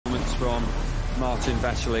from Martin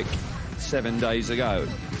Vaclik 7 days ago.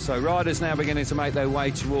 So riders now beginning to make their way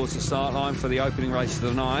towards the start line for the opening race of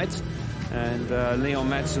the night. And Leon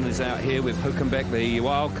Madsen is out here with Hülkenberg, the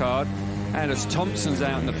wild card. Anders Thompson's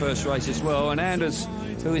out in the first race as well. And Anders,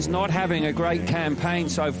 who is not having a great campaign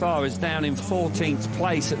so far, is down in 14th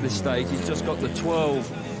place at this stage. He's just got the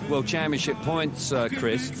 12 World Championship points,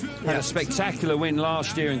 Chris. Had a spectacular win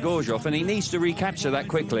last year in Gorzow, and he needs to recapture that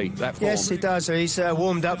quickly, that form. Yes, he does. He's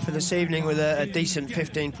warmed up for this evening with a decent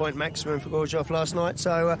 15-point maximum for Gorzow last night,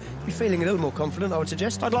 so he's feeling a little more confident, I would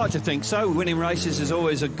suggest. I'd like to think so. Winning races is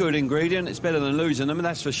always a good ingredient. It's better than losing them, and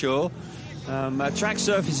that's for sure. Track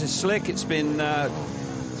surface is slick. It's been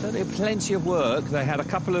certainly plenty of work. They had a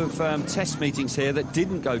couple of test meetings here that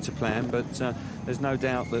didn't go to plan, but there's no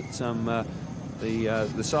doubt that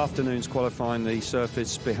this afternoon's qualifying, the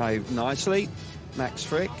surface behaved nicely. Max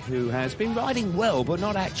Frick, who has been riding well, but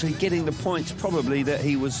not actually getting the points probably that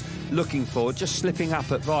he was looking for, just slipping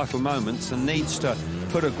up at vital moments and needs to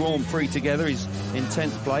put a Grand Prix together. He's in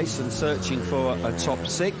 10th place and searching for a top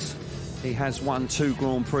 6. He has won 2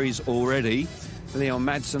 Grand Prix already. Leon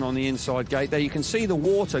Madsen on the inside gate there. You can see the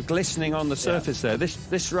water glistening on the surface there. This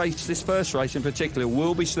first race in particular,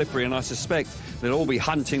 will be slippery, and I suspect they'll all be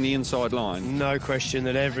hunting the inside line. No question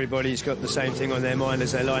that everybody's got the same thing on their mind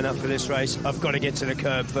as they line up for this race. I've got to get to the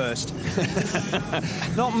curb first.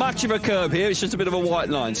 Not much of a curb here, it's just a bit of a white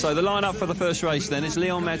line. So the line-up for the first race then is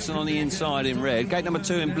Leon Madsen on the inside in red. Gate number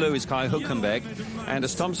 2 in blue is Kai Hülkenberg.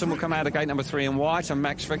 Anders Thompson will come out of gate number 3 in white, and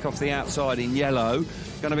Max Frick off the outside in yellow.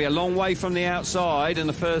 Going to be a long way from the outside in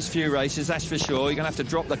the first few races, that's for sure. You're going to have to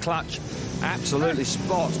drop the clutch absolutely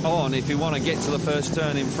spot on if you want to get to the first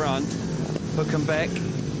turn in front. Hülkenberg,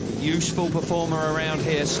 useful performer around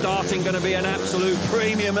here. Starting going to be an absolute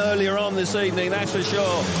premium earlier on this evening, that's for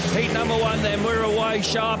sure. Heat number 1 then, we're away,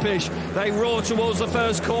 sharpish. They roar towards the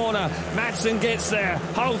first corner. Madsen gets there,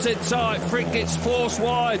 holds it tight. Frick gets forced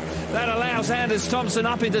wide. That allows Anders Thompson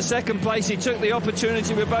up into second place. He took the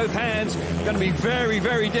opportunity with both hands. Going to be very,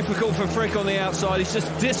 very difficult for Frick on the outside. He's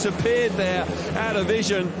just disappeared there out of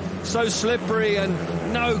vision. So slippery and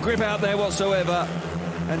no grip out there whatsoever.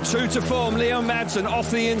 And true to form, Leon Madsen off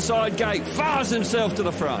the inside gate, fires himself to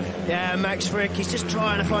the front. Yeah, Max Frick, he's just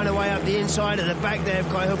trying to find a way up the inside at the back there of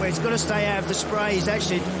Kai Hülkenberg. He's got to stay out of the spray. He's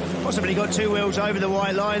actually possibly got 2 wheels over the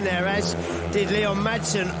white line there, as did Leon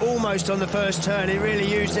Madsen almost on the first turn. He really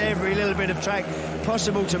used every little bit of track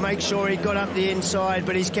possible to make sure he got up the inside,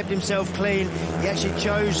 but he's kept himself clean. He actually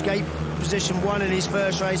chose gate position 1 in his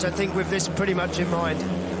first race, I think, with this pretty much in mind.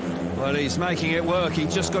 Well, he's making it work. He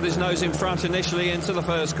just got his nose in front initially into the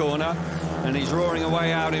first corner, and he's roaring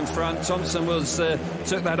away out in front. Thompson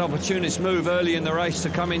took that opportunist move early in the race to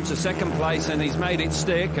come into second place, and he's made it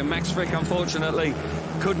stick. And Max Frick, unfortunately,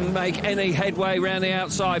 couldn't make any headway around the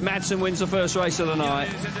outside. Madsen wins the first race of the night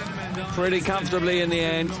pretty comfortably in the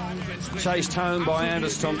end. Chased home by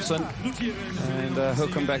Anders Thompson, and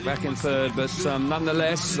Hülkenberg back in third. But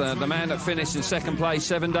nonetheless, the man that finished in second place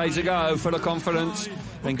 7 days ago, full of confidence,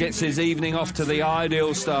 and gets his evening off to the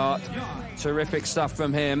ideal start. Terrific stuff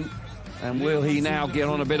from him. And will he now get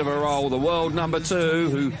on a bit of a roll? The world number 2,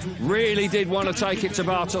 who really did want to take it to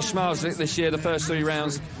Bartosz Marzlik this year, the first 3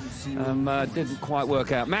 rounds. Didn't quite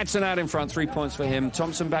work out. Madsen out in front, 3 points for him.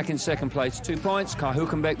 Thompson back in second place, 2 points. Kai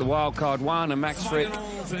Hülkenberg, the wild card, 1, and Max Frick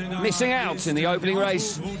missing out in the opening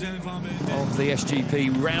race of the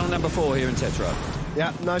SGP round number 4 here in Teterow.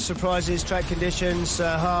 Yeah, no surprises. Track conditions,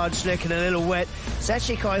 hard, slick and a little wet. It's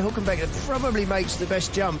actually Kai Hülkenberg that probably makes the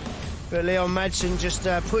best jump. But Leon Madsen just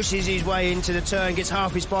pushes his way into the turn, gets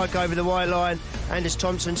half his bike over the white line. Anders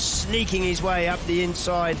Thompson sneaking his way up the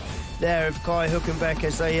inside there of Kai Hülkenberg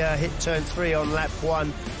as they hit turn 3 on lap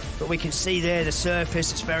 1. But we can see there the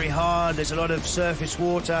surface, it's very hard, there's a lot of surface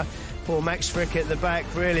water. Poor Max Frick at the back,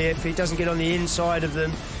 really, if he doesn't get on the inside of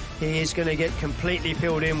them, he is going to get completely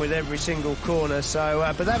filled in with every single corner.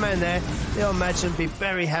 So, but that man there, Leon Madsen, be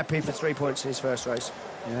very happy for 3 points in his first race.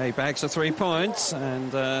 Yeah, he bags the 3 points,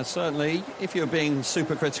 and certainly, if you're being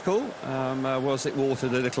super critical, was it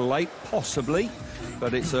watered a little late? Possibly,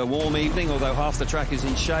 but it's a warm evening, although half the track is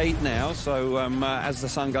in shade now, so as the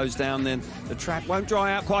sun goes down, then the track won't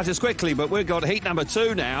dry out quite as quickly. But we've got heat number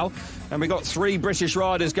 2 now, and we've got 3 British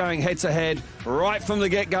riders going head-to-head right from the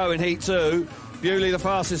get-go in heat 2. Bewley, the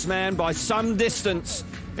fastest man by some distance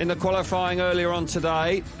in the qualifying earlier on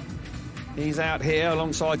today. He's out here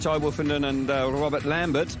alongside Ty Wolfenden and Robert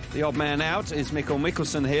Lambert. The odd man out is Mikkel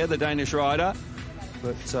Mikkelsen here, the Danish rider.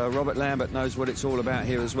 But Robert Lambert knows what it's all about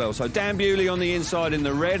here as well. So Dan Bewley on the inside in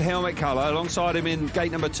the red helmet colour. Alongside him in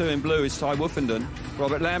gate number 2 in blue is Ty Woofenden.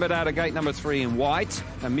 Robert Lambert out of gate number 3 in white.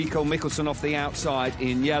 And Mikael Mikkelsen off the outside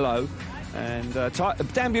in yellow. And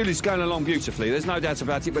Dan Bewley's going along beautifully, there's no doubt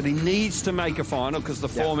about it, but he needs to make a final because the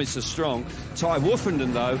form is so strong. Ty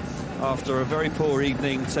Woofenden, though, after a very poor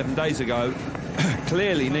evening 7 days ago,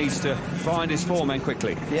 clearly needs to find his form and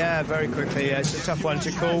quickly. Yeah, very quickly. Yeah, it's a tough one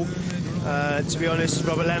to call. To be honest,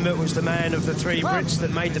 Robert Lambert was the man of the 3 Brits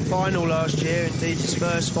that made the final last year, indeed his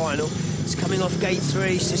first final. He's coming off gate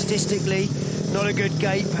 3, statistically not a good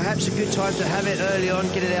gate, perhaps a good time to have it early on,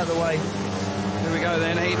 get it out of the way. Here we go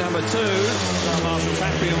then, heat number 2. Star Marshal's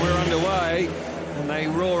happy and we're underway. And they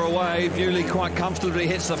roar away. Bewley quite comfortably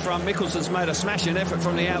hits the front. Mikkelsen's made a smashing effort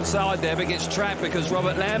from the outside there, but gets trapped because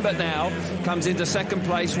Robert Lambert now comes into second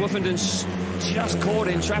place. Woofenden's just caught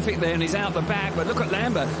in traffic there and he's out the back, but look at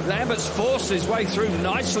Lambert. Lambert's forced his way through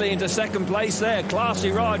nicely into second place there.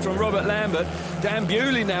 Classy ride from Robert Lambert. Dan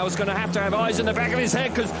Bewley now is going to have eyes in the back of his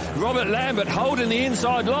head because Robert Lambert holding the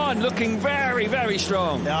inside line, looking very, very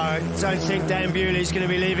strong. No, I don't think Dan Bewley's going to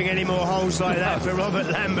be leaving any more holes like that for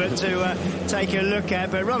Robert Lambert to take a look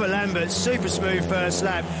at. But Robert Lambert, super smooth first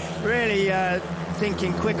lap, really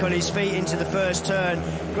thinking quick on his feet into the first turn.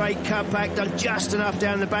 Great cutback, done just enough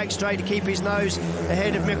down the back straight to keep his nose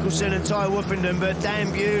ahead of Mikkelsen and Ty Woofenden, but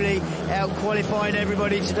Dan Bewley out-qualified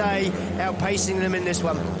everybody today, outpacing them in this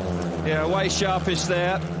one. Yeah, way sharpish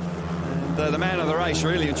there. And the man of the race,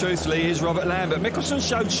 really and truthfully, is Robert Lambert. Mikkelsen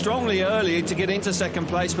showed strongly early to get into second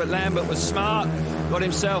place, but Lambert was smart, got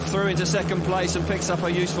himself through into second place and picks up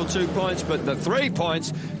a useful 2 points, but the 3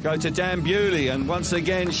 points go to Dan Bewley, and once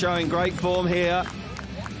again showing great form here,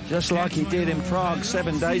 just like he did in Prague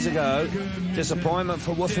 7 days ago. Disappointment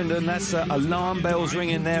for Woofenden. That's alarm bells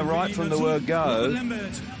ringing there right from the word go.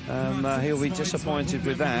 He'll be disappointed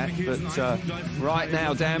with that, but right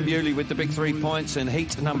now Dan Bewley with the big 3 points in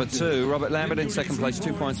heat number 2. Robert Lambert in second place,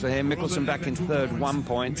 2 points for him. Mikkelsen back in third, 1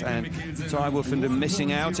 point, and Ty Woofenden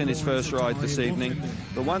missing out in his first ride this evening.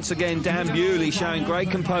 But once again, Dan Bewley showing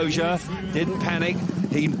great composure, didn't panic.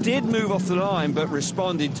 He did move off the line, but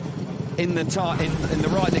responded in the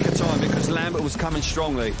right nick of time because Lambert was coming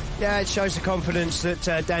strongly. Yeah, it shows the confidence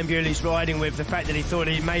that Dan Bewley's riding with, the fact that he thought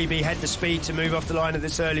he maybe had the speed to move off the line at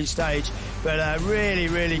this early stage. But really,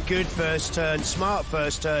 really good first turn, smart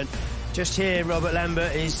first turn. Just here, Robert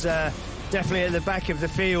Lambert is definitely at the back of the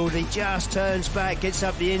field. He just turns back, gets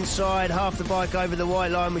up the inside, half the bike over the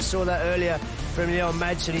white line. We saw that earlier from Leon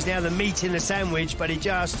Madsen. He's now the meat in the sandwich, but he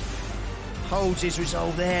just holds his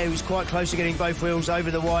resolve there. He was quite close to getting both wheels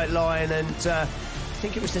over the white line, and I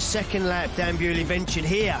think it was the second lap Dan Bewley ventured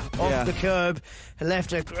here off the curb and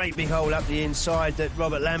left a great big hole up the inside that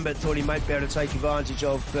Robert Lambert thought he might be able to take advantage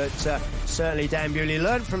of, but certainly Dan Bewley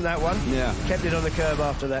learned from that one. Kept it on the curb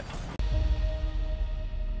after that.